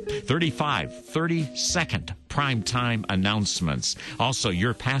ID. 30-second prime time announcements. Also,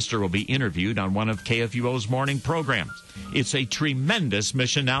 your pastor will be interviewed on one of KFUO's morning programs. It's a tremendous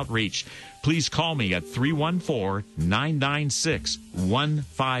mission outreach. Please call me at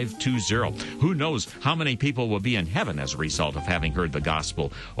 314-996-1520. Who knows how many people will be in heaven as a result of having heard the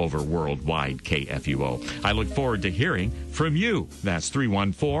gospel over worldwide KFUO. I look forward to hearing from you. That's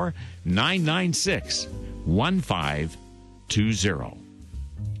 314-996-1520.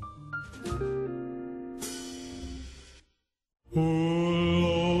 Oh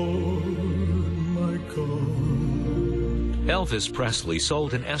Lord, my God. Elvis Presley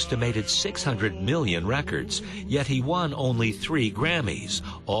sold an estimated 600 million records, yet he won only 3 Grammys,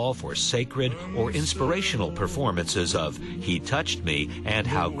 all for sacred or inspirational performances of He Touched Me and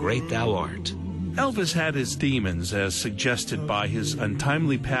How Great Thou Art. Elvis had his demons, as suggested by his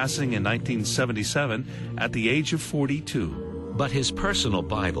untimely passing in 1977 at the age of 42. But his personal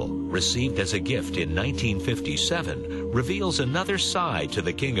Bible, received as a gift in 1957, reveals another side to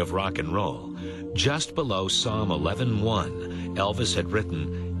the king of rock and roll. Just below Psalm 11:1, Elvis had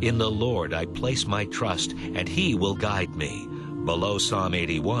written, "In the Lord I place my trust, and He will guide me." Below Psalm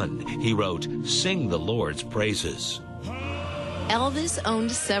 81, he wrote, "Sing the Lord's praises." Elvis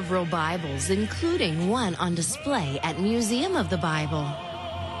owned several Bibles, including one on display at Museum of the Bible.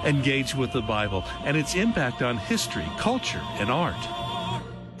 Engage with the Bible and its impact on history, culture, and art.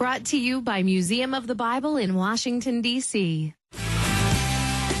 Brought to you by Museum of the Bible in Washington, D.C.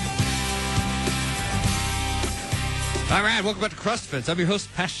 All right, welcome back to Cross the Fence. I'm your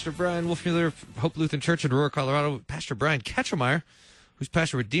host, Pastor Brian Wolfmueller of Hope Lutheran Church in Aurora, Colorado. Pastor Brian Ketchemeyer, who's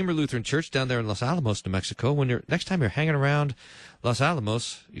pastor of Redeemer Lutheran Church down there in Los Alamos, New Mexico. Next time you're hanging around Los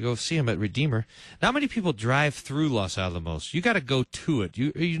Alamos, you go see him at Redeemer. Not many people drive through Los Alamos. You got to go to it.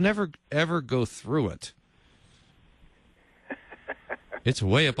 You never ever go through it. It's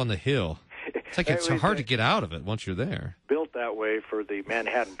way up on the hill. It's like it's hard to get out of it once you're there. Built that way for the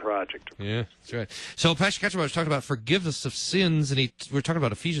Manhattan Project. Yeah, that's right. So Pastor Ketchemeyer was talking about forgiveness of sins, and we're talking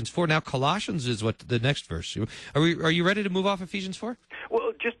about Ephesians 4. Now Colossians is what the next verse. Are you ready to move off Ephesians 4?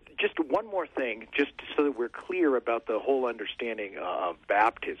 Well, just one more thing, just so that we're clear about the whole understanding of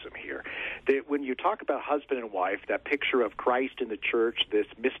baptism here. That when you talk about husband and wife, that picture of Christ in the church, this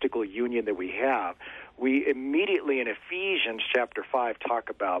mystical union that we have, we immediately in Ephesians chapter 5 talk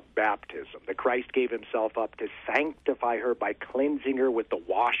about baptism, that Christ gave himself up to sanctify her by cleansing her with the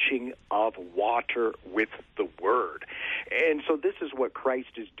washing of water with the word. And so this is what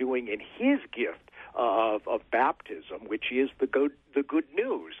Christ is doing in his gift of baptism, which is the good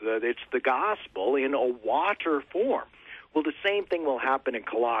news, that it's the gospel in a water form. Well, the same thing will happen in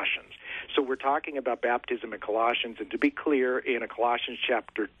Colossians. So we're talking about baptism in Colossians, and to be clear, in Colossians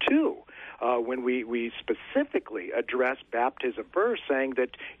chapter 2, when we specifically address baptism first, saying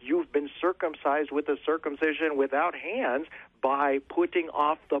that you've been circumcised with a circumcision without hands by putting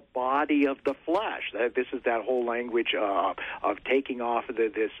off the body of the flesh. This is that whole language of taking off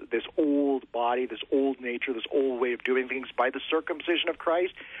this old body, this old nature, this old way of doing things by the circumcision of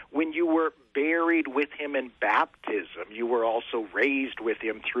Christ. When you were buried with him in baptism, you were also raised with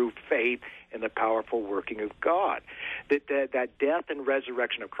him through faith in the powerful working of God. That death and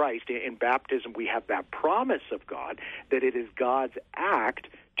resurrection of Christ, in baptism we have that promise of God that it is God's act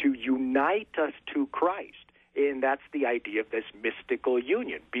to unite us to Christ. And that's the idea of this mystical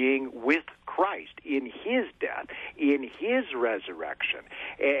union, being with Christ in his death, in his resurrection.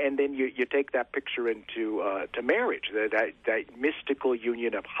 And then you take that picture into to marriage, that mystical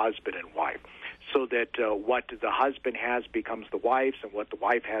union of husband and wife. so that what the husband has becomes the wife's, and what the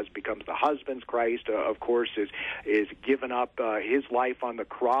wife has becomes the husband's. Christ, of course, is given up his life on the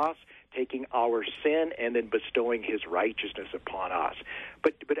cross, taking our sin and then bestowing his righteousness upon us.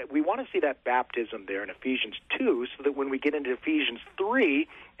 But we want to see that baptism there in Ephesians 2, so that when we get into Ephesians 3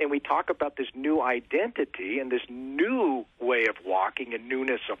 and we talk about this new identity and this new way of walking and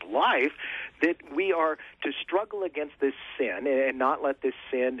newness of life, that we are to struggle against this sin and not let this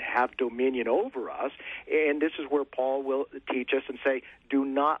sin have dominion over us. And this is where Paul will teach us and say, do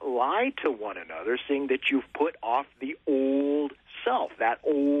not lie to one another, seeing that you've put off the old self, that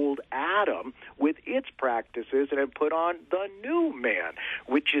old Adam with its practices, and have put on the new man,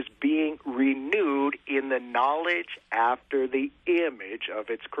 which is being renewed in the knowledge after the image of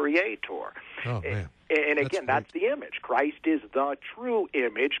its creator. Oh, man. And again, that's the image. Christ is the true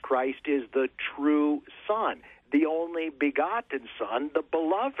image. Christ is the true Son, the only begotten Son, the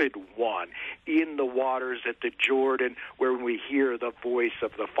beloved one, in the waters at the Jordan, where we hear the voice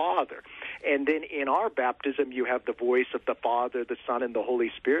of the Father. And then in our baptism, you have the voice of the Father, the Son, and the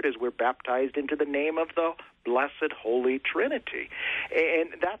Holy Spirit as we're baptized into the name of the blessed Holy Trinity. And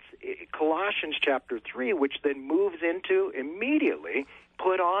that's Colossians chapter 3, which then moves into immediately,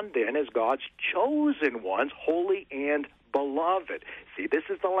 put on then as God's chosen ones, holy and beloved. See, this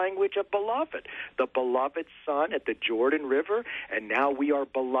is the language of beloved. The beloved Son at the Jordan River, and now we are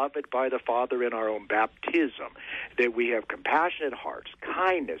beloved by the Father in our own baptism. That we have compassionate hearts,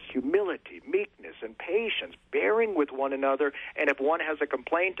 kindness, humility, meekness, and patience, bearing with one another, and if one has a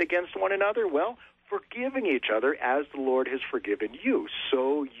complaint against one another, well, forgiving each other as the Lord has forgiven you.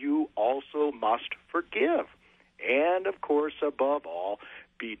 So you also must forgive. And, of course, above all,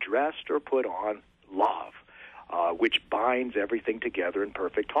 be dressed or put on love, which binds everything together in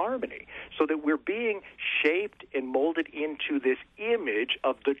perfect harmony, so that we're being shaped and molded into this image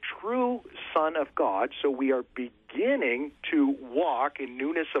of the true Son of God, so we are beginning to walk in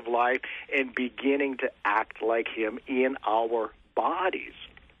newness of life and beginning to act like him in our bodies.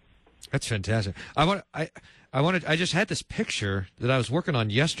 That's fantastic. I just had this picture that I was working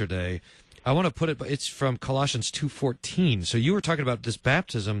on yesterday. I want to put it, it's from Colossians 2:14. So you were talking about this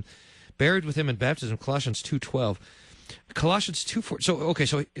baptism, buried with him in baptism, Colossians 2:12. Colossians 2:4.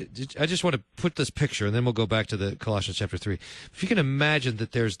 So I just want to put this picture, and then we'll go back to the Colossians chapter 3. If you can imagine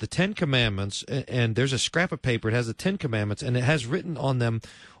that there's the 10 Commandments, and there's a scrap of paper. It has the 10 Commandments, and it has written on them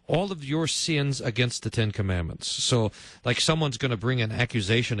all of your sins against the 10 Commandments. So, like, someone's going to bring an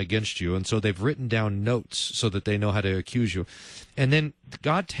accusation against you, and so they've written down notes so that they know how to accuse you. And then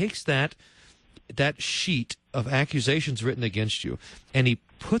God takes that sheet of accusations written against you, and he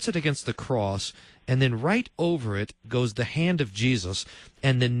puts it against the cross, and then right over it goes the hand of Jesus,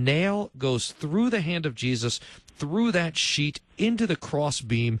 and the nail goes through the hand of Jesus, through that sheet, into the cross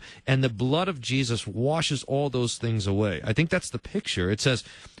beam, and the blood of Jesus washes all those things away. I think that's the picture. It says,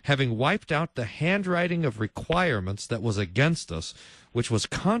 having wiped out the handwriting of requirements that was against us, which was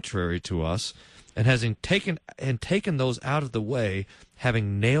contrary to us, and has taken those out of the way,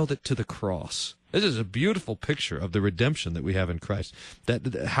 having nailed it to the cross. This is a beautiful picture of the redemption that we have in Christ,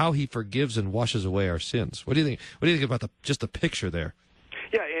 that how he forgives and washes away our sins. What do you think? What do you think about just the picture there?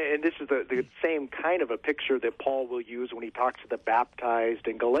 Yeah, and this is the same kind of a picture that Paul will use when he talks to the baptized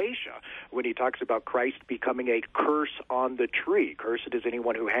in Galatia, when he talks about Christ becoming a curse on the tree. Cursed is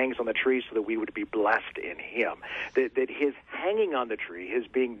anyone who hangs on the tree, so that we would be blessed in him. That his hanging on the tree, his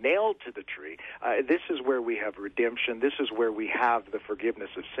being nailed to the tree, this is where we have redemption. This is where we have the forgiveness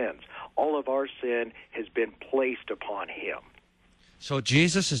of sins. All of our sin has been placed upon him. So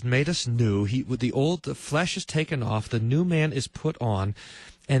Jesus has made us new. The flesh is taken off. The new man is put on.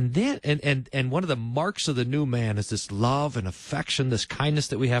 And then, and one of the marks of the new man is this love and affection, this kindness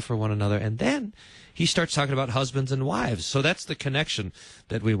that we have for one another. And then he starts talking about husbands and wives. So that's the connection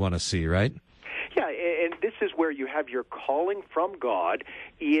that we want to see, right? Yeah, and this is where you have your calling from God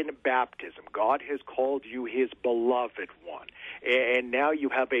in baptism. God has called you his beloved one. And now you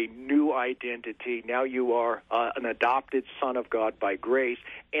have a new identity. Now you are an adopted son of God by grace.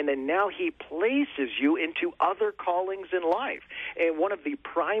 And then now he places you into other callings in life. And one of the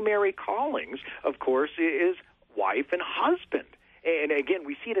primary callings, of course, is wife and husband. And again,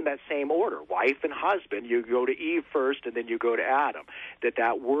 we see it in that same order. Wife and husband, you go to Eve first, and then you go to Adam.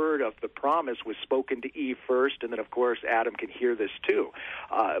 That word of the promise was spoken to Eve first, and then, of course, Adam can hear this too.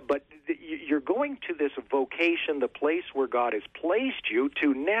 But you're going to this vocation, the place where God has placed you,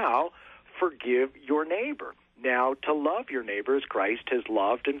 to now forgive your neighbor. Now to love your neighbor as Christ has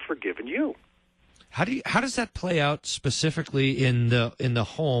loved and forgiven you. How does that play out specifically in the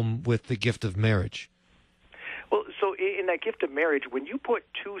home with the gift of marriage? Well, so in that gift of marriage, when you put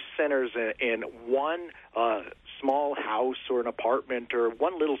two sinners in one small house or an apartment or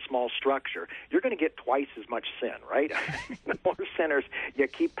one little small structure, you're going to get twice as much sin, right? The more sinners you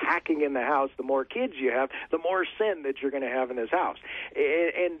keep packing in the house, the more kids you have, the more sin that you're going to have in this house.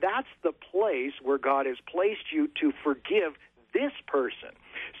 And that's the place where God has placed you to forgive this person.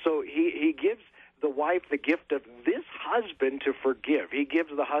 So he gives the wife the gift of this husband to forgive. He gives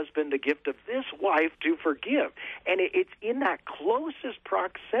the husband the gift of this wife to forgive. And it's in that closest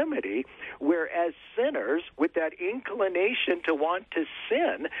proximity where, as sinners, with that inclination to want to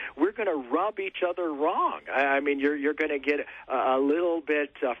sin, we're going to rub each other wrong. I mean, you're going to get a little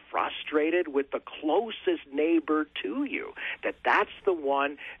bit frustrated with the closest neighbor to you, that's the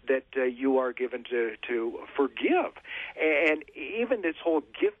one that you are given to forgive. And even this whole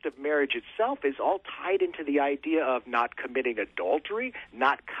gift of marriage itself is all tied into the idea of not committing adultery,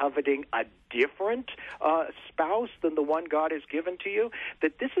 not coveting a different spouse than the one God has given to you,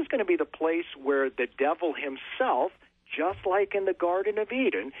 that this is going to be the place where the devil himself, just like in the Garden of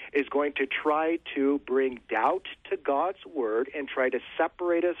Eden, is going to try to bring doubt to God's word and try to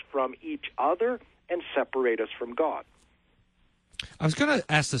separate us from each other and separate us from God. I was going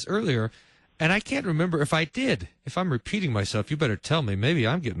to ask this earlier, and I can't remember if I did. If I'm repeating myself, you better tell me. Maybe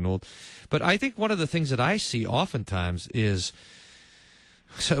I'm getting old. But I think one of the things that I see oftentimes is,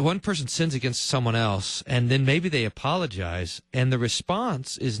 so one person sins against someone else, and then maybe they apologize, and the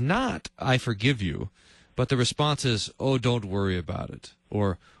response is not, I forgive you, but the response is, oh, don't worry about it,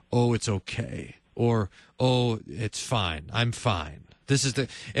 or, oh, it's okay, or, oh, it's fine, I'm fine. This is and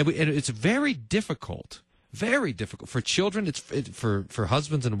it's very difficult for children, for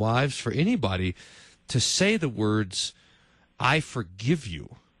husbands and wives, for anybody to say the words, I forgive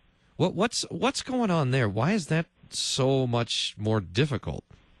you. What's going on there? Why is that so much more difficult?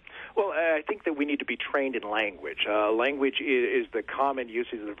 Well, I think that we need to be trained in language. Language is the common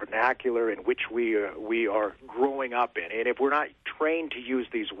usage of the vernacular in which we are growing up in. And if we're not trained to use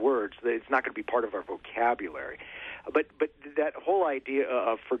these words, it's not going to be part of our vocabulary. But that whole idea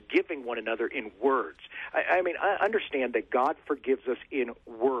of forgiving one another in words, I mean, I understand that God forgives us in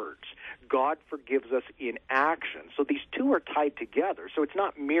words. God forgives us in action. So these two are tied together. So it's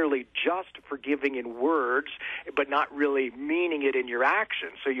not merely just forgiving in words, but not really meaning it in your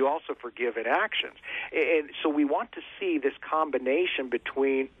actions. So you also forgive in actions. And so we want to see this combination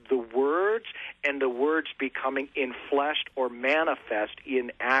between the words and the words becoming infleshed or manifest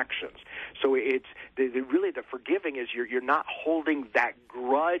in actions. So it's really the forgiving is you're not holding that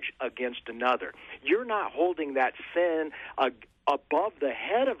grudge against another. You're not holding that sin above the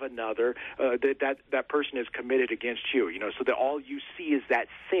head of another that person has committed against you. You know, so that all you see is that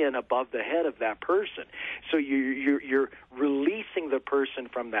sin above the head of that person. So you're releasing the person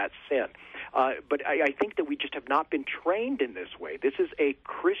from that sin. But I think that we just have not been trained in this way. This is a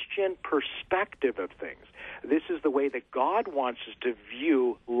Christian perspective of things. This is the way that God wants us to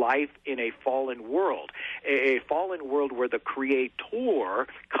view life in a fallen world, a fallen world where the Creator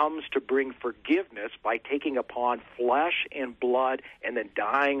comes to bring forgiveness by taking upon flesh and blood and then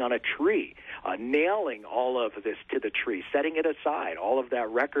dying on a tree, nailing all of this to the tree, setting it aside, all of that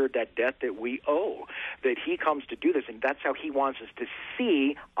record, that debt that we owe, that He comes to do this, and that's how He wants us to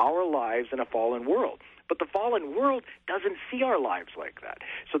see our lives in a fallen world. But the fallen world doesn't see our lives like that.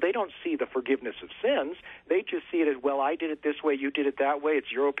 So they don't see the forgiveness of sins. They just see it as, well, I did it this way, you did it that way.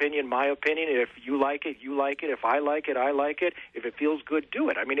 It's your opinion, my opinion. If you like it, you like it. If I like it, I like it. If it feels good, do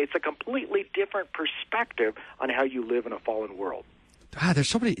it. I mean, it's a completely different perspective on how you live in a fallen world. There's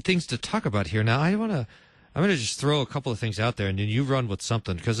so many things to talk about here. Now, I'm going to just throw a couple of things out there, and then you run with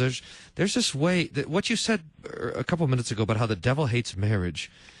something, because there's this way that what you said a couple of minutes ago about how the devil hates marriage,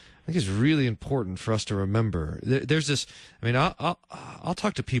 I think is really important for us to remember. There's this. I mean, I'll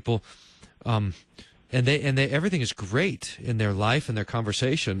talk to people, and they everything is great in their life and their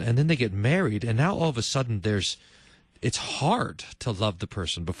conversation, and then they get married, and now all of a sudden it's hard to love the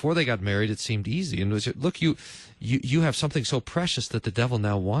person. Before they got married, it seemed easy, and it was, look, you have something so precious that the devil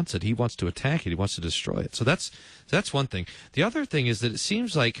now wants it. He wants to attack it. He wants to destroy it. So that's one thing. The other thing is that it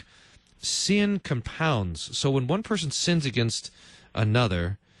seems like sin compounds. So when one person sins against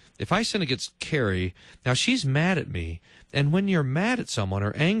another, if I sin against Carrie, now she's mad at me, and when you're mad at someone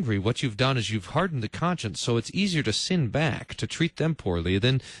or angry, what you've done is you've hardened the conscience, so it's easier to sin back, to treat them poorly.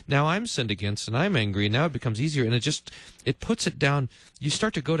 Then now I'm sinned against, and I'm angry, and now it becomes easier, and it puts it down. You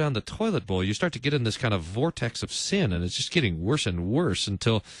start to go down the toilet bowl. You start to get in this kind of vortex of sin, and it's just getting worse and worse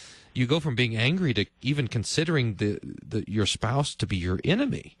until you go from being angry to even considering your spouse to be your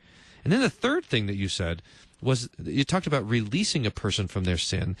enemy. And then the third thing that you said was you talked about releasing a person from their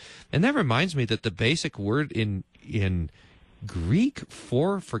sin. And that reminds me that the basic word in in Greek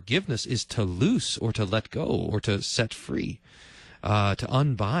for forgiveness is to loose or to let go or to set free, to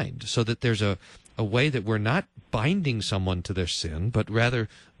unbind, so that there's a way that we're not binding someone to their sin, but rather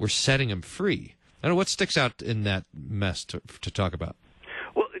we're setting them free. I don't know what sticks out in that mess to talk about.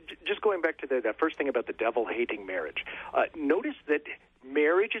 Well, just going back to that first thing about the devil hating marriage, notice that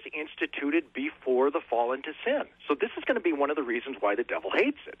marriage is instituted before the fall into sin. So this is going to be one of the reasons why the devil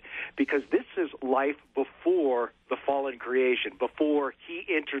hates it, because this is life before the fallen creation, before he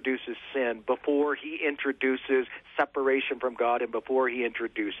introduces sin, before he introduces separation from God, and before he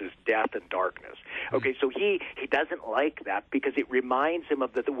introduces death and darkness. Okay, so he doesn't like that because it reminds him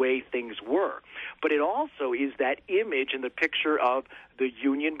of the way things were. But it also is that image and the picture of the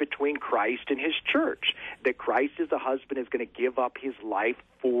union between Christ and his church, that Christ as the husband is going to give up his life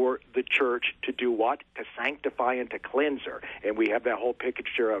for the church to do what? To sanctify and to cleanse her. And we have that whole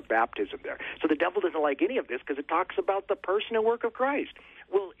picture of baptism there. So the devil doesn't like any of this because it talks about the person and work of Christ.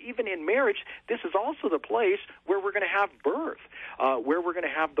 Well, even in marriage, this is also the place where we're going to have birth, where we're going to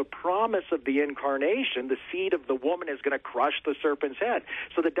have the promise of the incarnation. The seed of the woman is going to crush the serpent's head.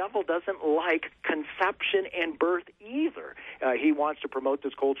 So the devil doesn't like conception and birth either. He wants to promote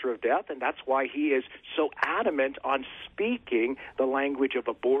this culture of death, and that's why he is so adamant on speaking the language of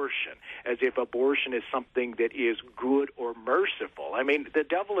abortion, as if abortion is something that is good or merciful. I mean, the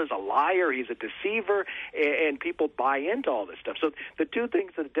devil is a liar, he's a deceiver, and people buy into all this stuff. So the two things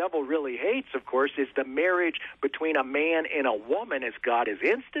that the devil really hates, of course, is the marriage between a man and a woman as God has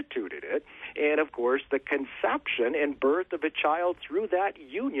instituted it, and, of course, the conception and birth of a child through that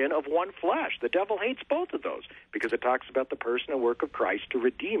union of one flesh. The devil hates both of those because it talks about the person and work of Christ to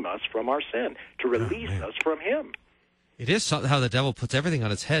redeem us from our sin, to release us from him. It is how the devil puts everything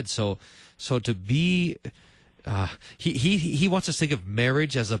on its head. So to be, he wants us to think of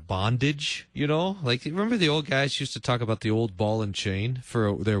marriage as a bondage. You know, like remember the old guys used to talk about the old ball and chain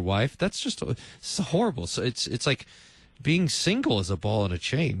for their wife. That's just it's horrible. So it's like being single is a ball and a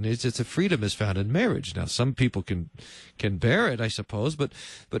chain. It's a freedom is found in marriage. Now some people can bear it, I suppose, but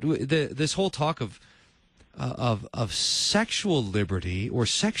this whole talk of sexual liberty or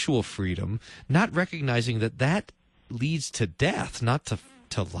sexual freedom, not recognizing that leads to death, not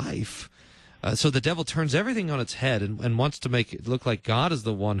to life. So the devil turns everything on its head and wants to make it look like God is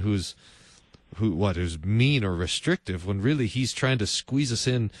the one who's mean or restrictive, when really he's trying to squeeze us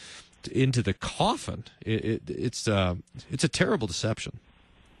into the coffin. It's a terrible deception.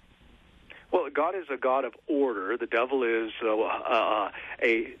 Well, God is a God of order. The devil is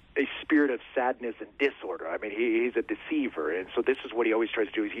a spirit of sadness and disorder. I mean, he's a deceiver, and so this is what he always tries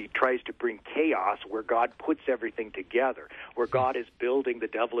to do. Is he tries to bring chaos where God puts everything together. Where God is building, the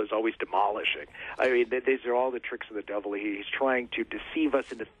devil is always demolishing. I mean, these are all the tricks of the devil. He's trying to deceive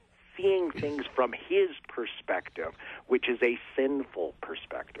us into seeing things from his perspective, which is a sinful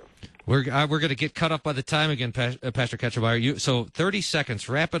perspective. We're going to get cut up by the time again, Pastor Katchemeyer. So 30 seconds,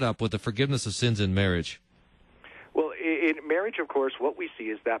 wrap it up with the forgiveness of sins in marriage. Well, in marriage, of course, what we see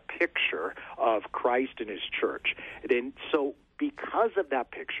is that picture of Christ and his church. And so because of that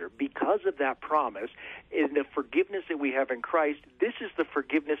picture, because of that promise, in the forgiveness that we have in Christ, this is the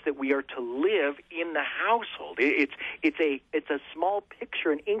forgiveness that we are to live in the household. It's a small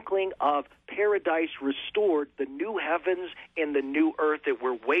picture, an inkling of paradise restored, the new heavens and the new earth that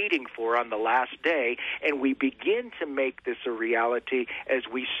we're waiting for on the last day, and we begin to make this a reality as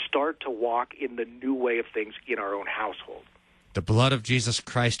we start to walk in the new way of things in our own household. The blood of Jesus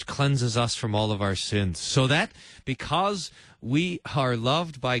Christ cleanses us from all of our sins, so that because we are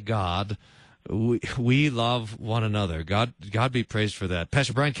loved by God, we love one another. God be praised for that.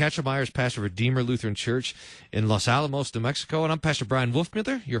 Pastor Brian Katchemeyer is pastor of Redeemer Lutheran Church in Los Alamos, New Mexico, and I'm Pastor Brian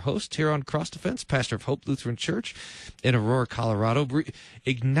Wolfmiller, your host here on Cross Defense, pastor of Hope Lutheran Church in Aurora, Colorado,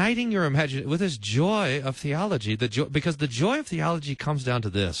 igniting your imagination with this joy of theology. Because the joy of theology comes down to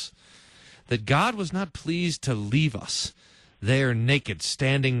this: that God was not pleased to leave us there naked,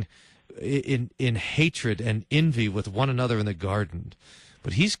 standing in hatred and envy with one another in the garden.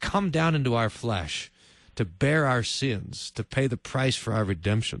 But he's come down into our flesh to bear our sins, to pay the price for our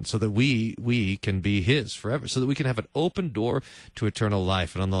redemption, so that we can be his forever, so that we can have an open door to eternal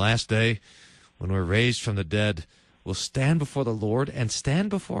life. And on the last day, when we're raised from the dead, we'll stand before the Lord and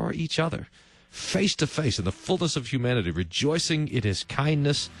stand before each other, face to face in the fullness of humanity, rejoicing in his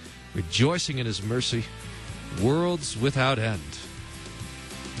kindness, rejoicing in his mercy, worlds without end.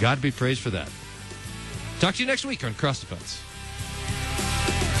 God be praised for that. Talk to you next week on Cross Defense.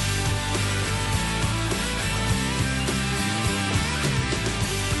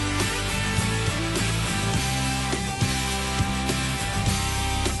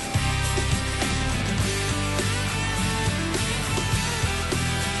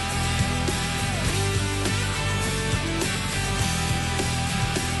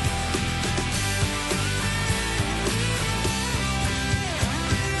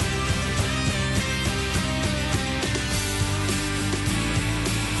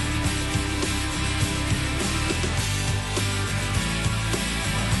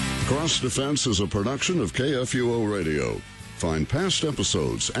 Cross Defense is a production of KFUO Radio. Find past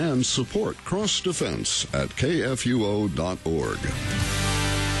episodes and support Cross Defense at kfuo.org.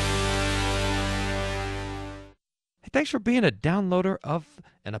 Hey, thanks for being a downloader of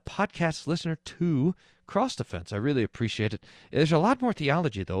and a podcast listener to Cross Defense. I really appreciate it. There's a lot more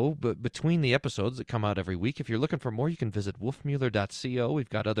theology, though, between the episodes that come out every week. If you're looking for more, you can visit wolfmueller.co. We've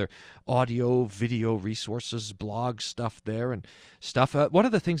got other audio, video resources, blog stuff there and stuff. One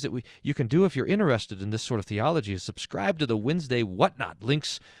of the things that you can do if you're interested in this sort of theology is subscribe to the Wednesday Whatnot.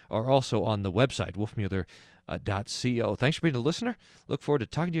 Links are also on the website, wolfmueller.co. Thanks for being a listener. Look forward to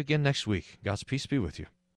talking to you again next week. God's peace be with you.